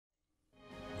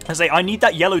I say, I need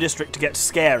that yellow district to get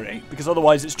scary, because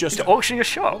otherwise it's just... He's auctioning a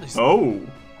shop. Oh.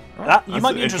 That, you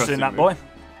might be interested in that, boy.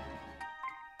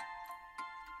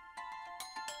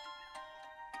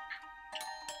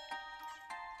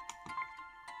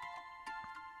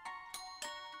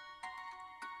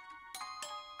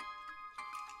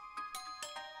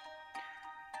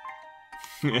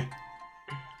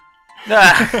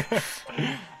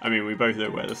 I mean, we both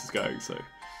know where this is going, so...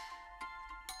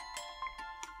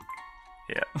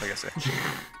 Yeah, I guess so.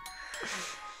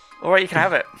 Alright, you can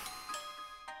have it.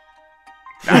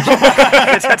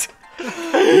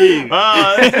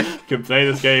 Can play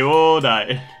this game all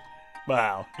night.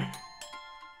 Wow.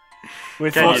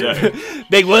 With 14,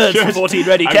 big words for 14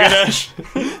 ready cash.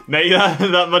 Make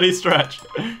that money stretch.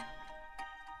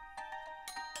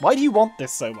 Why do you want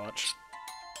this so much?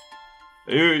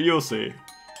 You'll see.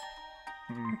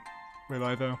 Will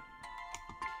I though?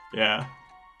 Yeah.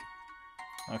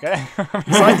 Okay, I'm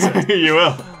excited. You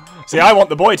will. See, I want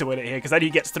the boy to win it here, because then he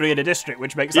gets 3 in a district,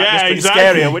 which makes that district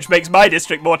exactly. scarier, which makes my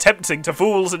district more tempting to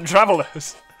fools and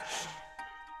travellers.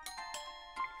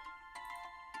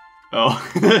 Oh,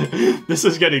 this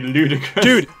is getting ludicrous.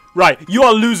 Dude, right, you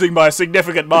are losing by a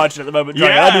significant margin at the moment,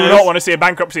 Dragon. Yes. I do not want to see a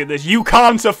bankruptcy in this. You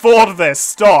can't afford this.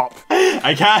 Stop.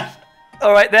 I can.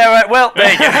 Alright, there, right. Well,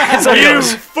 there you go. It's all You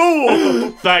yours.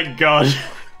 fool! Thank God.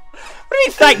 What do you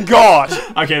mean, thank God?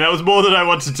 Okay, that was more than I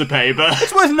wanted to pay, but...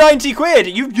 It's worth 90 quid.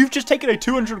 You've just taken a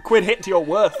 200 quid hit to your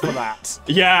worth for that.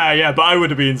 Yeah, but I would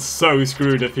have been so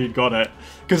screwed if he'd got it.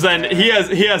 Because then he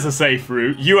has a safe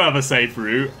route, you have a safe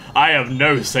route, I have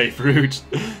no safe route.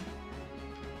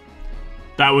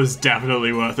 That was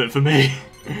definitely worth it for me.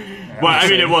 Well, I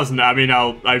mean, it wasn't. I mean,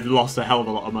 I've lost a hell of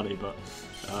a lot of money, but...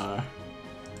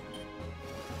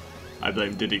 I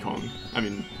blame Diddy Kong. I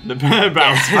mean, the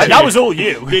Bowser. That was all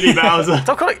you. Diddy Bowser.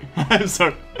 Stop calling. I'm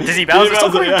sorry. Diddy Bowser.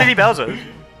 Stop calling him yeah. Diddy Bowser.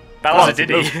 Bowser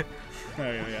Diddy.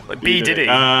 Yeah. Like B Diddy.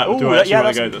 Do I actually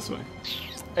want to go this way?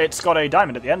 It's got a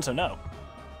diamond at the end, so no.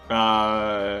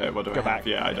 What do I Go have? back.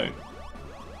 Yeah, I don't.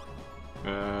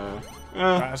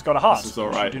 Right, it's got a heart. This is all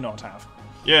which right. you do not have.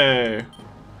 Yay!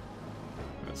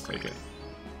 Let's take it.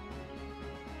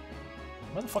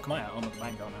 Where the fuck am I at? I'm at the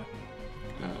mango now.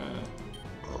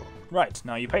 Right,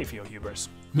 now you pay for your hubris.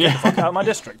 Yeah. Fuck out of my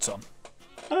district, son.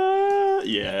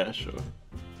 Yeah, sure.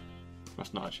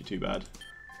 That's not actually too bad.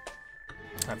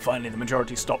 And finally the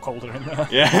majority stockholder in there.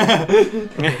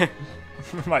 Yeah.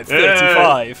 Right,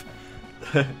 35.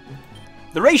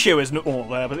 The ratio is not all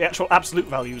there, but the actual absolute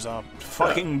values are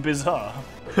fucking bizarre.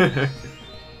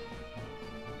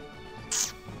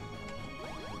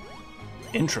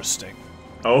 Interesting.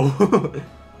 Oh.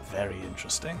 Very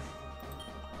interesting.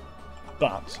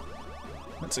 But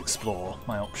let's explore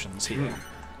my options here.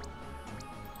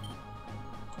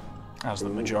 As the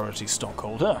majority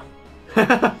stockholder.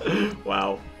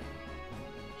 Wow.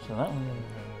 So that one...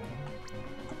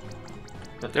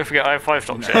 Don't forget I have 5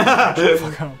 stock shares.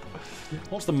 Fuck up.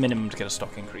 What's the minimum to get a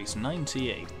stock increase?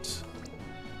 98.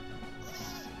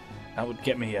 That would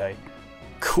get me a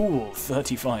cool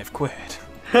 35 quid.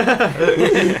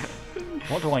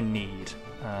 What do I need?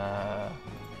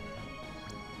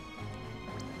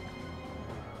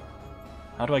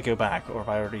 How do I go back? Or have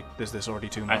I already... Is this already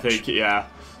too much? I think, yeah.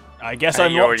 I guess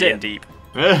I'm You're locked already in. in deep.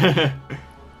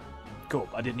 Cool.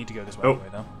 I didn't need to go this way Oh. anyway,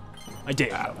 though. I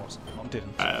did. That was. I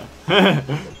didn't.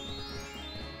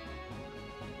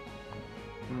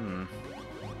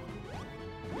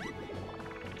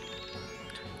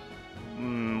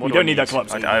 What You do I don't need that club.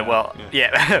 So well,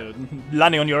 yeah.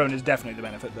 Landing on your own is definitely the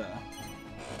benefit there.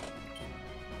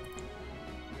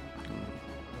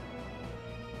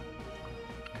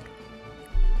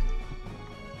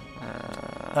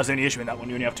 That's the only issue in that one.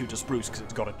 You only have 2 to spruce because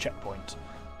it's got a checkpoint.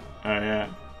 Oh, yeah.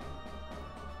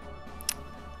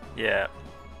 Yeah.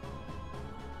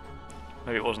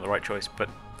 Maybe it wasn't the right choice, but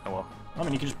oh well. I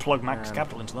mean, you can just plug max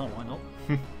capital into that. Why not?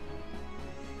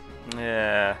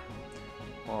 Yeah.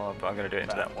 Well, but I'm going to do it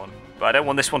into that one. But I don't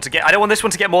want this one to get. I don't want this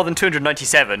one to get more than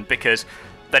 297 because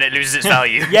then it loses its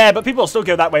value. Yeah, but people still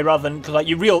go that way rather than like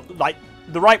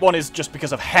the right one is just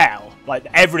because of hell. Like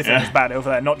everything is bad over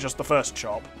there, not just the first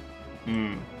shop.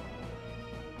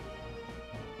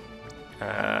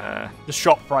 The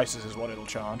shop prices is what it'll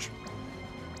charge.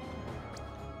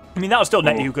 I mean, that would still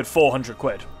net you a good 400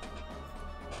 quid.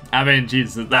 I mean,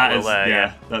 Jesus, that is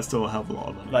yeah. That's still a hell of a lot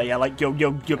of money. Like, yeah, like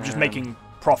you're just making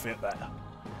profit there.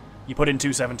 You put in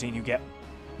 217, you get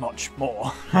much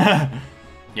more.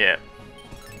 Yeah.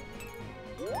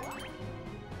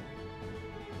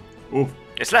 Oof.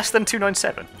 It's less than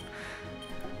 297.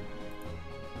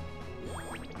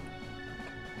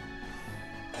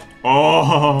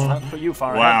 Oh. That's for you,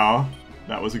 far ahead. Wow.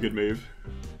 That was a good move.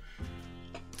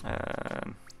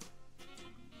 I'm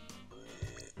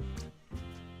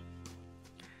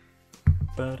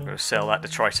going to sell that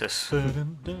detritus.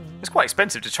 It's quite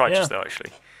expensive detritus, though,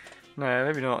 actually. No,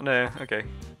 maybe not. No, okay.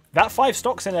 That 5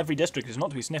 stocks in every district is not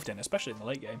to be sniffed in, especially in the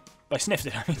late game. By sniffed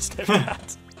in, I mean sniffed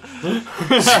at.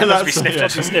 Not to be sniffed Not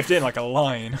to be at. sniffed in like a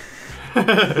line.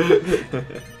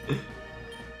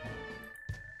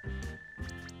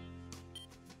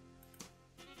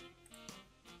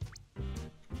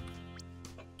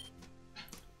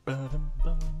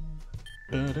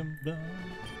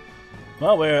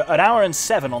 Well, we're an hour and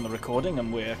 7 on the recording,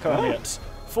 and we're currently at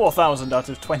 4,000 out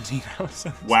of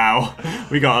 20,000. Wow,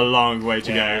 we got a long way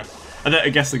to Yeah. go. And I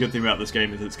guess the good thing about this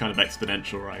game is it's kind of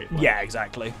exponential, right? Like, Yeah,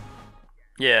 exactly.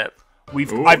 Yeah.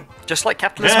 Ooh. I've Just like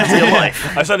capitalism in real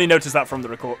life. certainly noticed that from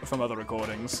from other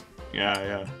recordings.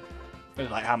 yeah.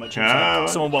 Like how much Yeah.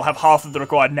 someone will have half of the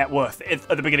required net worth at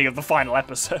the beginning of the final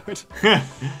episode.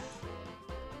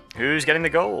 Who's getting the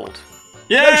gold?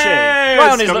 Yay! Yoshi! Right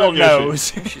on his Come little on, Yoshi.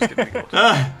 nose. She's getting the gold.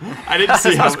 I didn't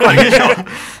see how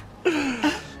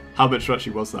how much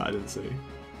actually was that? I didn't see.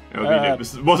 I mean,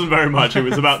 it wasn't very much. It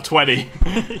was about 20.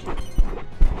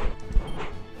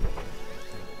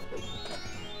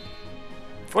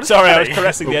 What is Sorry, I was happening?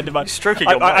 caressing the end of my. He's stroking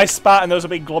I, your I mic. spat and there was a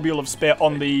big globule of spit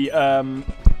on the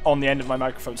end of my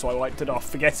microphone, so I wiped it off,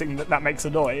 forgetting that makes a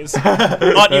noise.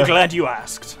 Aren't you glad you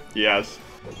asked? Yes.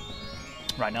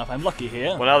 Right, now if I'm lucky here,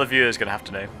 Well, now the viewer's going to have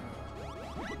to know.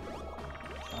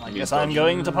 I guess I'm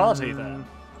going to party then.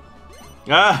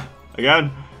 Ah,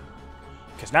 again.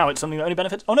 Because now it's something that only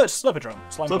benefits. Oh no, it's Slurpodrome.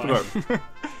 Slime Slurpodrome.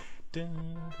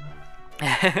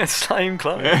 climb. Slime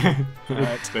climb.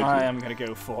 Right, I am going to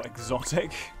go for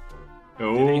exotic.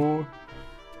 Oh.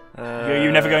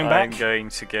 You never going back? I'm going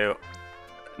to go.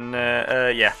 No,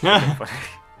 yeah.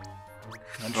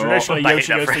 And traditionally, I hate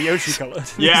Yoshi that goes for phrase. Yoshi coloured.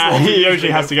 Yeah, Yoshi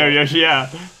has to go. Yoshi, yeah.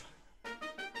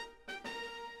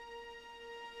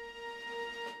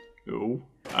 Oh.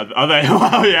 Are they?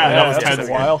 Wow, yeah, that was that's tense.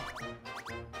 a while.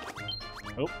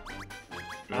 Oh.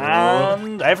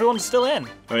 And everyone's still in.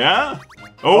 Oh, yeah?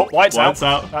 Oh, White's out.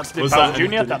 out. That's Was Bowser that-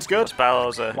 Jr. That's good.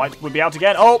 Bowser. White would be out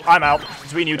again. Oh, I'm out.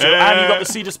 Between you two. And you've got the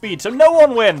Seed of Speed, so no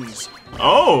one wins.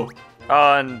 Oh.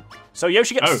 And So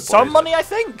Yoshi gets Oh, some boys. money, I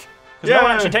think. Because no one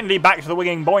Yeah. actually technically back to the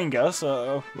winging boinga,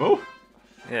 so... Oh.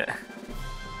 yeah.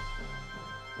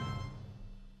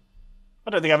 I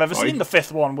don't think I've ever Oi. seen the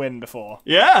 5th one win before.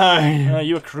 Yeah.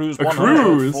 You accrues A 100,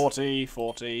 cruise. 40,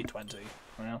 40, 20.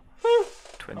 Well,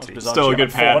 20. bizarre. Still a You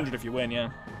good have pair. 400 if you win,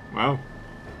 yeah. Wow.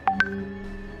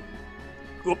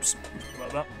 Oops.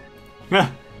 About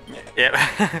that.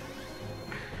 Yeah.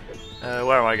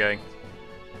 Where am I going?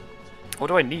 What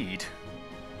do I need?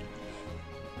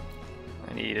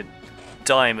 I need a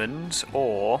diamond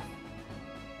or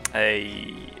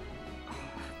a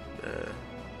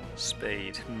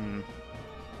spade.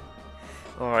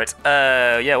 Alright.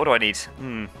 Yeah, what do I need?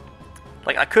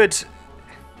 Like, I could...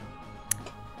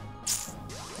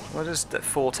 Why does that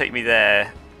 4 take me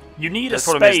there? You need a The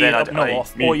problem is spade then up I-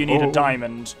 north, or you need a Oh.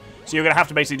 diamond. So you're going to have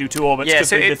to basically do 2 orbits Yeah, because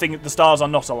so the stars are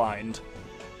not aligned.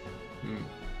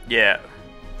 Yeah.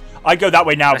 I'd go that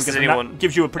way now Unless because there's then anyone- that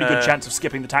gives you a pretty good chance of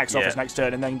skipping the tax office yeah. next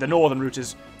turn, and then the northern route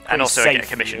is pretty And also I safe get a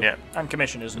commission, for you. yeah. And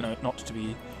commission is not to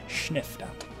be sniffed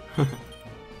at.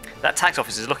 That tax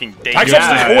office is looking Tax dangerous. Yeah,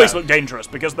 offices yeah. always look dangerous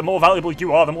because the more valuable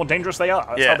you are, the more dangerous they are.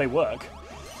 That's Yeah. how they work.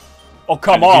 Oh,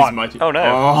 come And he's on! mighty. Oh, no.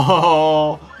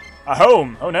 Oh. A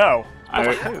home! Oh no! I-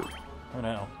 Oh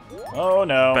no! Oh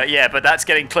no! But yeah, but that's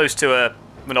getting close to a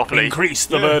monopoly. Increase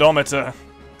the birdometer.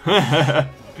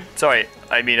 Sorry,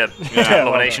 I mean a Yeah,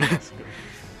 nomination.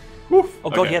 well done. Oh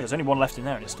god, Okay. yeah, there's only one left in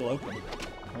there and it's still open.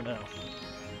 Oh no.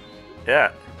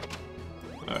 Yeah.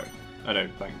 No, I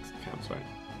don't think it counts, right?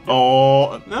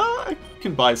 Oh, no, I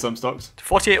can buy some stocks.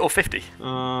 48 or 50. Uh,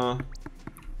 Oh,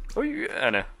 I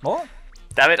don't know. What?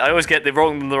 Damn it, I always get the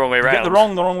wrong way You round. get the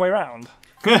wrong way round.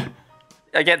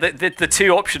 I get the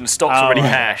 2 options, stocks Oh, or ready right.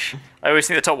 cash. I always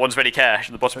think the top one's ready cash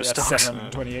and the bottom is That's stocks.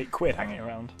 728 quid hanging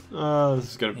around.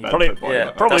 this is going to Probably- benefit by Yeah,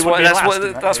 that. Probably that's would what, be that's, last what,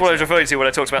 in that that's what I was case. referring to when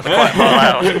I talked about the quiet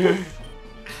part loud.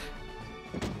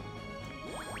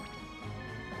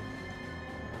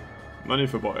 Money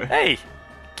for boy. Hey,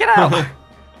 get out!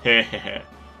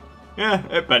 Yeah,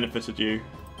 it benefited you.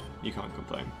 You can't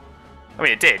complain. I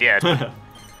mean, it did, yeah.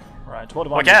 Right, what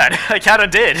do I can. I can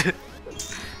and did.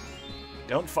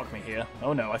 Don't fuck me here.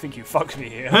 Oh no, I think you fucked me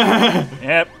here.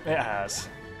 Yep, it has.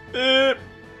 Eh,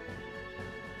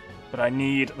 But I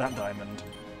need that diamond.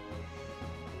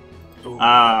 Ooh,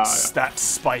 Ah, that's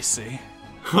spicy.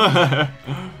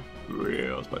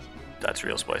 real spice. That's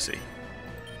real spicy.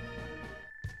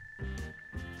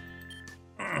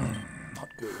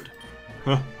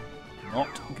 Not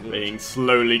good. Being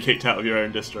slowly kicked out of your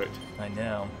own district. I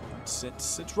know.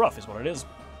 It's rough, is what it is.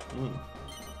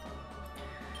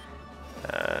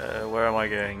 Where am I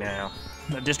going now?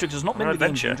 The district has not been the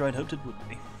game changer I'd hoped it would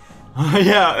be.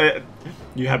 Yeah,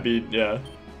 you have been, yeah.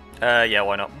 Yeah,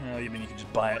 why not? You mean you can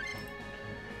just buy it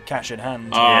cash in hand?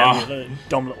 Yeah.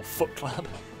 Dumb little foot clap.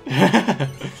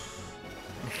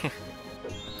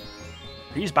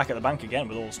 He's back at the bank again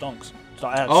with all the stonks.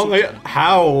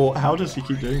 How does he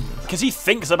keep doing this? Because he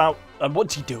thinks about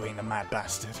what's he doing, the mad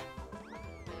bastard.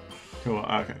 Cool,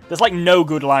 okay. There's like no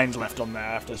good lines left on there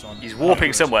after this one. He's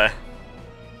warping somewhere.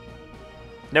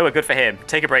 Nowhere good for him.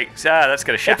 Take a break. That's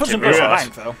gonna shaft it puts him him. close to the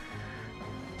bank though.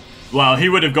 Well, he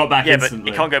would have got back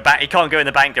instantly. But he can't go back. He can't go in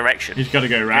the bank direction. He's got to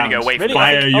go around. Go away really?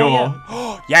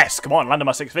 from Yes, come on, land on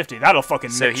my 650. That'll fucking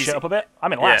mix shit up a bit.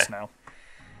 I'm in last now.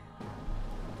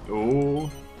 Ooh.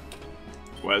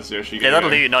 Where's Yoshi? Yeah, that'll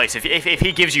do you nice. If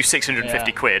he gives you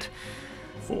 650 quid,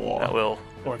 that will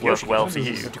work well for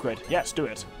you. 50 quid. Yes, do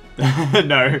it.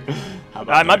 No.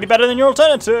 That might be better than your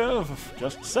alternative.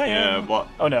 Just saying. Yeah, what?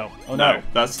 Oh no. Oh no.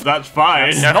 That's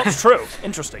fine. That's not true.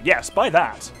 Interesting. Yes, buy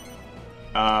that.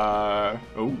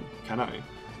 Oh, can I?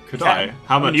 Could I?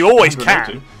 How much? I mean, you always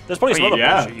can. There's probably some other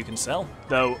bullshit you can sell.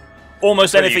 Though,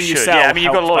 almost anything you sell. Yeah, I mean,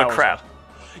 you've got a lot of crap.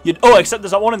 Except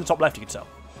there's that one in the top left you can sell.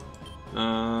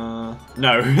 No.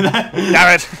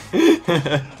 Damn it!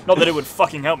 Not that it would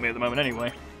fucking help me at the moment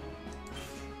anyway.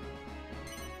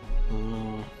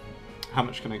 How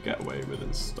much can I get away with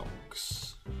in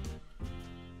stocks?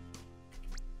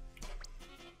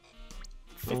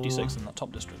 56 in that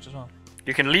top district as well.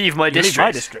 You can leave my district. Leave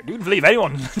my district. You can leave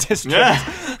anyone's district. Yeah.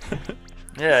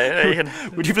 Yeah, you can.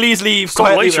 Would you please leave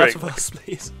quietly the rest of us,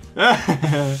 please?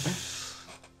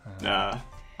 Nah.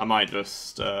 I might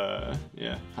just,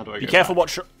 yeah. How do I be careful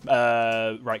what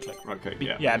right click. Right click,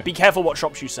 yeah. Be careful what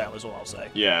shops you sell, is all I'll say.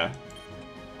 Yeah.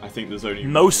 I think there's only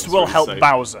most will help safe.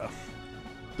 Bowser.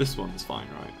 This one's fine,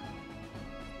 right?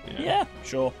 Yeah,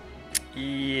 sure.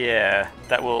 Yeah,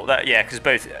 yeah, because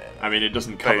both. I mean, it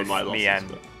doesn't cover my losses. Me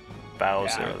and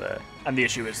Bowser are there. And the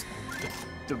issue is,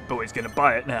 the boy's gonna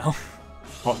buy it now.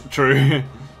 True.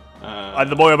 Either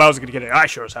the boy or Bowser gonna get it. I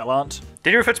sure as hell aren't.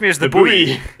 Did you refer to me as the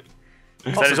boy?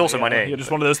 That is also my name. You're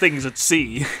just one of those things at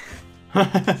sea.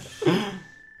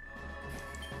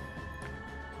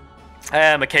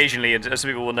 Occasionally, as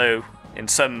people will know, in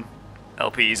some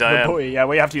LPs, I am. The boy, yeah,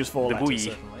 we have to use 4 letters, boy.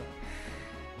 certainly.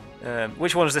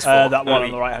 Which one is this for? That one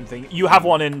on the right-hand thing. You have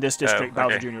one in this district.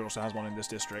 Bowser Jr. also has one in this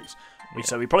district.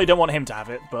 So we probably don't want him to have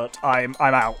it, but I'm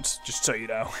out, just so you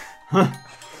know.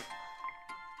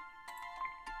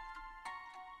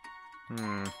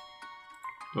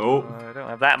 Oh. I don't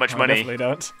have that much money. I definitely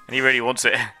don't. And he really wants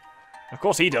it. Of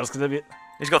course he does, because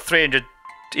he's got 300.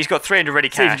 He's got 300 ready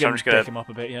cash. I'm just gonna pick him up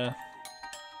a bit, yeah.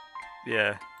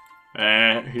 Yeah.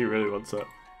 He really wants it.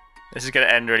 This is gonna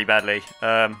end really badly.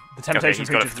 The temptation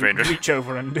for you to reach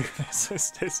over and do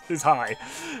this is high.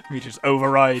 We just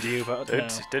override you, but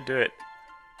don't do it.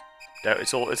 No,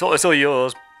 it's all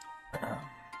yours.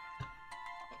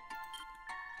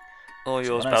 All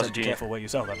yours, Bowser Jr. Be careful where you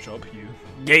sell that shop. You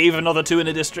gave another 2 in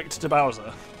a district to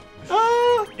Bowser.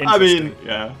 I mean,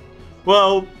 yeah.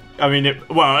 Well, I mean, if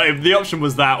the option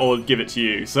was that or give it to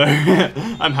you, so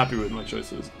I'm happy with my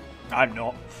choices. I'm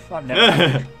not. I'm never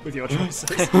happy with your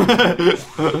choices.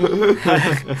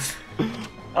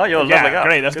 Oh, you're leveling up.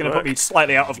 Great. That's going to put me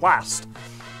slightly out of last.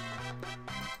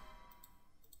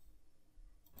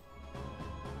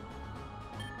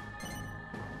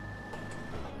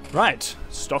 Right,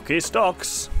 stocky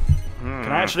stocks. Can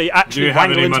I actually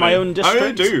wangle into my own district?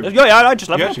 I do. Yeah, I just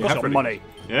leveled up. I've got money.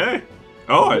 Yeah.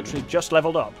 Oh, I literally just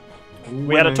leveled up.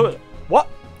 We had a what?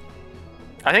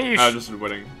 I think you. I just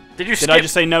winning. Did I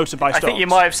just say no to buy stocks? I think you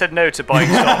might have said no to buying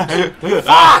stocks.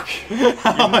 Fuck!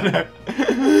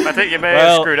 I think you may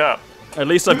have screwed up. At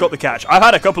least I've got the catch. I've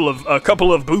had a couple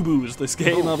of boo-boos this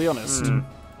game. I'll be honest.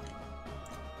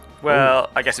 Well,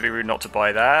 I guess it'd be rude not to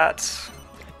buy that.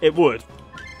 It would.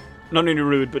 Not only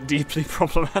rude, but deeply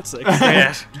problematic.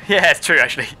 Yeah, it's true,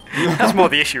 actually. That's more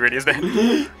the issue, really, isn't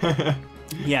it?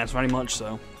 Yeah, it's very much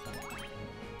so.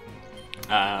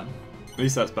 At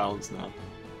least that's balanced now.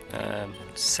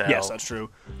 Sell. Yes, that's true.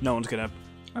 No one's going to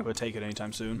overtake it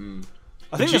anytime soon.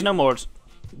 I think there's no more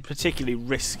particularly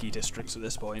risky districts at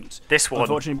this point. This one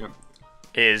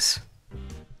is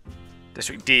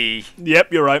District D.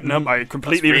 Yep, you're right. No, I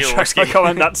completely retract my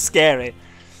comment. That's scary.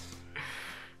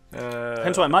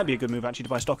 Hence why it might be a good move actually to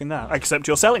buy stock in that. Except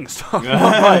you're selling stock,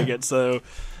 not buying it, so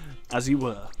as you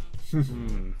were.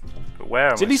 But where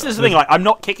am So I? at least this is the thing, like, I'm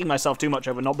not kicking myself too much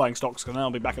over not buying stocks because then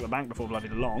I'll be back at the bank before bloody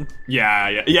long. Yeah,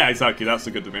 exactly. That's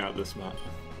the good thing about this map.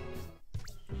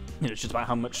 You know, it's just about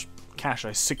how much cash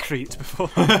I secrete before.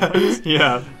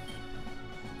 Yeah.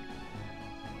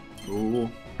 Ooh.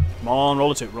 Come on,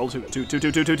 roll a 2, roll a 2, 2, 2,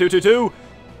 2, 2, 2, 2, 2, 2.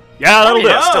 Yeah, that'll do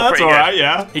yeah, it. still that's pretty alright, good.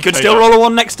 yeah. He could still roll a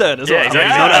 1 next turn as well. Yeah, exactly.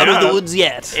 He's not out of Yeah. the woods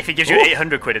yet. If he gives you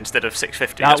 800 quid instead of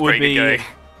 650, That that's would pretty good be- going.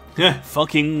 Yeah.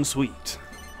 Fucking sweet.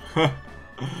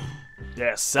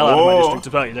 Yes, sell out of my district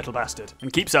as well, you little bastard.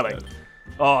 And keep selling.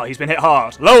 Oh, he's been hit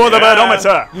hard. Lower the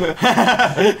birdometer!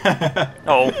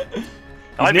 Oh.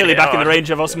 He's nearly back in the range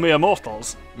of us mere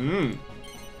mortals.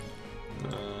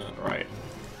 Right.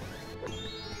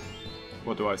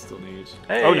 What do I still need?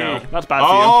 Hey. Oh no, that's bad for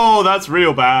Oh, that's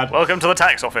real bad. Welcome to the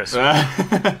tax office. you.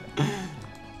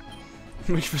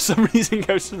 Which for some reason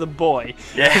goes to the boy.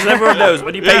 Yeah. Because everyone knows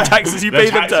when you pay taxes, you The pay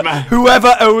them tax to man.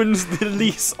 whoever owns the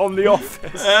lease on the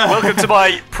office. Welcome to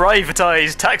my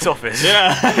privatised tax office.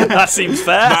 Yeah. That seems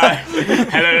fair.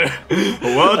 Hello.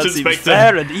 Well, That seems Inspector.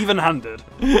 fair and even-handed.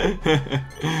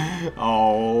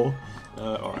 Oh.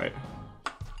 Alright.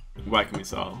 Where can we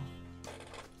sell?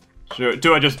 Sure.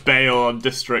 Do I just bail on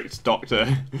District Doctor?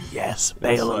 Yes, That's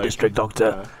bail on like- District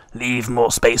Doctor. Leave more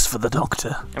space for the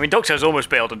Doctor. I mean, Doctor's almost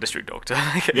bailed on District Doctor.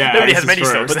 Yeah, Nobody this has many is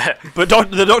stocks true. there. But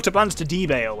the Doctor plans to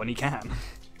debail when he can.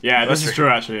 Yeah, this That's is true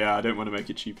actually. Yeah, I don't want to make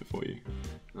it cheaper for you.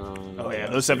 Oh yeah,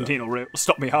 those 17 will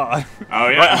stop me hard. Oh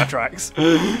Right on my yeah. tracks.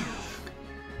 No,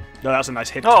 that's a nice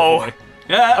hit. Oh. Boy.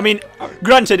 Yeah. I mean,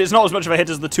 granted, it's not as much of a hit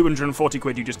as the 240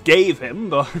 quid you just gave him,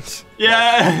 but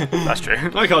Yeah. That's true.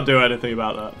 I can't do anything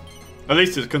about that. At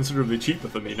least it's considerably cheaper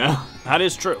for me now. that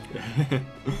is true.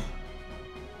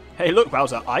 Hey, look,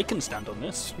 Bowser, I can stand on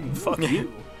this. Fuck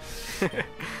you.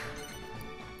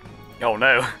 Oh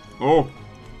no. Oh.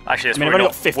 Actually, it's I mean, I've probably only got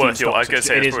not 15 worth your. I was stocks, going to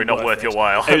say it it's isn't probably not worth your it.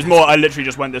 while. It was more, I literally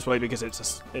just went this way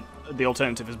because the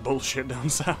alternative is bullshit down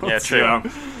south. Yeah, true. Yeah.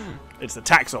 It's the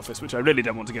tax office, which I really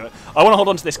don't want to go at. I want to hold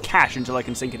on to this cash until I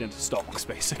can sink it into stocks,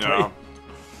 basically. Yeah.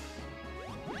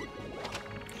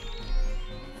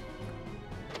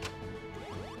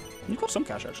 You've got some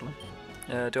cash, actually.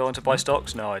 Do I want to buy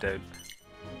stocks? No, I don't.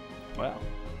 Wow.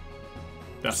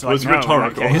 That It's like, was no, in that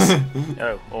rhetorical. case.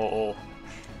 Oh, or.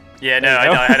 Yeah, no, There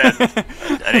you I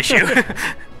had an issue.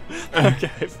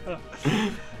 Okay.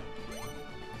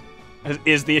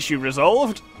 Is the issue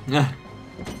resolved?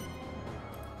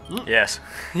 Yes.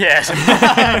 Yes.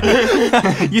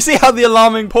 You see how the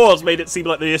alarming pause made it seem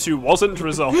like the issue wasn't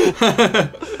resolved?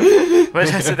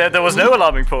 But there was no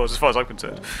alarming pause as far as I'm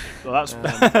concerned. Well, that's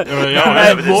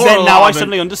yeah, but more then now I alarming.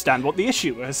 suddenly understand what the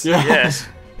issue is. Yeah. Yes.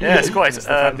 Yes, quite. It's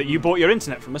the fact that you bought your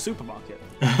internet from a supermarket.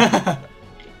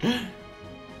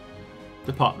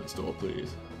 Department store,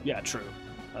 please. Yeah, true.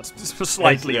 That's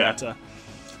slightly Yeah. better.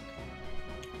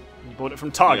 You bought it from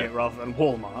Target Yeah. rather than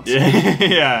Walmart. Yeah,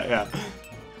 yeah.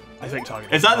 I think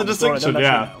Target. Is that the Department store, I don't distinction?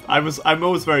 Yeah. actually know. I'm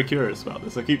always very curious about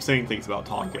this. I keep saying things about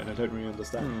Target and I don't really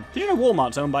understand. Did you know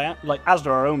Walmart's owned by like Asda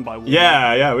are owned by Walmart?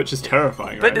 Yeah, which is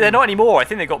terrifying. But right? they're not anymore. I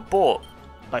think they got bought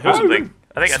Like, or who? something.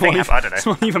 I think I don't It's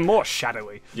know. not even more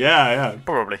shadowy. Yeah.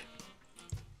 Probably.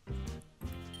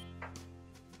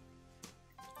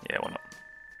 Yeah, why not?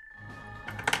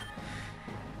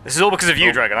 This is all because of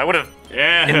you, Dragon. I would have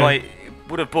Yeah.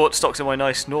 would have bought stocks in my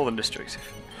nice northern district.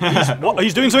 What?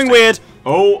 He's doing something weird.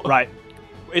 Oh, Right.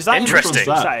 Is that Interesting. Is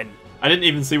that in? I didn't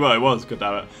even see what it was. God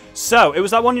damn it. So, it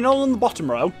was that one, you know, on the bottom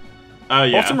row.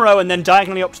 Yeah. Bottom row and then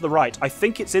diagonally up to the right. I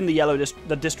think it's in the yellow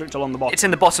the district along the bottom. It's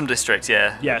in the bottom district,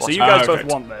 yeah. Yeah, so Bottom. you guys Oh, both okay.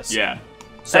 want this. Yeah.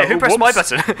 So, Hey, who pressed my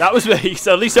whoops. button? That was me,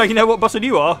 so at least I can know what button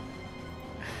you are.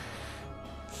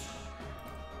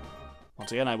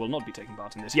 Once again, I will not be taking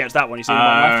part in this. Yeah, it's that one you see in the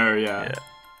bottom left. Oh, yeah. Yeah.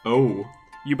 Oh.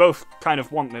 You both kind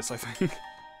of want this, I think.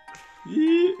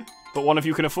 Yeah. But one of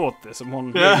you can afford this, and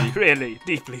one Yeah. really, really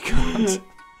deeply can't.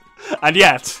 And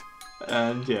yet,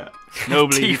 And yeah.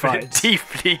 nobly fights.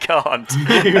 Deeply can't.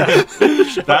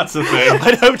 That's the thing.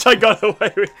 I hoped I got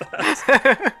away with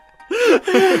that.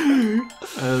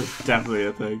 That's definitely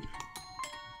a thing.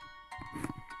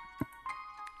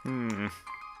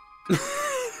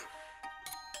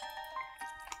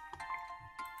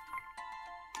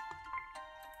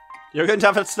 You're going to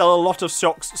have to sell a lot of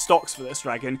stocks for this,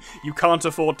 Dragon. You can't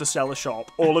afford to sell a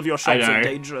shop. All of your shops are know.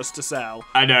 dangerous to sell.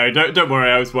 I know. Don't worry.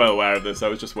 I was well aware of this. I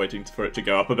was just waiting for it to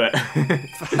go up a bit.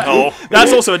 Oh.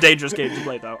 That's also a dangerous game to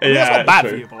play, though. I mean, Yeah, that's not bad true.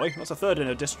 for you, boy. That's a third in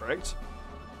a district.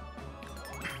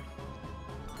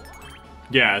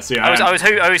 Yeah. See, I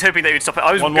was hoping they would stop it.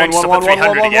 I was One, going one, to one, stop one,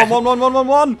 at 300 one, again. one, one, one, one,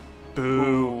 one, one. Boo.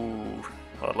 Ooh.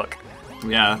 Hard luck.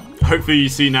 Yeah. Hopefully you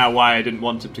see now why I didn't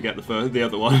want him to get the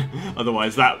other one.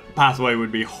 Otherwise, that pathway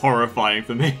would be horrifying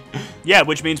for me. Yeah,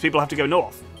 which means people have to go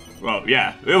north. Well,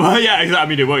 yeah. Well, yeah, exactly. I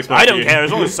mean, it works better I for don't you. care,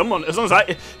 as long as I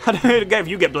don't care if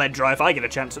you get bled dry, if I get a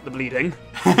chance at the bleeding.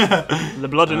 The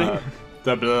bloodening.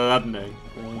 The bloodening.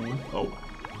 Oh.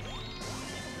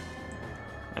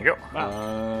 There you go.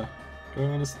 Wow. Do I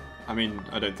want to... I mean,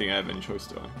 I don't think I have any choice,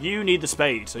 do I? You need the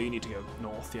spade, so you need to go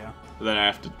north, yeah. But then I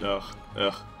have to...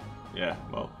 Ugh. Yeah,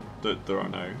 well, there are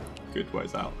no good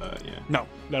ways out there, yeah. No,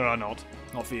 there are not.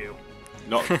 Not for you.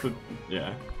 Not for...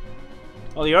 yeah.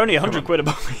 Well, you're only 100 quid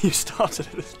above where you started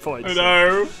at this point. I so-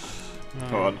 know!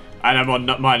 Come on. And I'm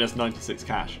on minus 96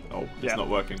 cash. Oh, it's Yeah. not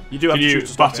working. You do have Can to you choose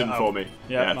to stop button it. for Oh. me?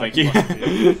 Yeah, thank no,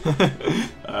 you.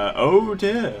 button Oh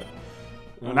dear.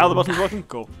 Now the button's working?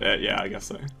 Cool. Yeah, I guess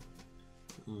so.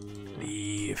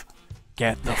 Leave.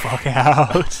 Get the fuck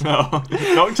out. Oh,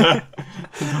 doctor.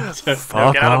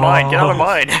 Fuck Get out of mine. Get out of off.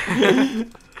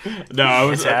 mine. No, I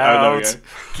was Get there we out.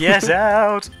 Get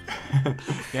out.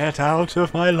 Get out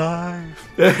of my life.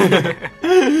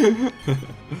 go.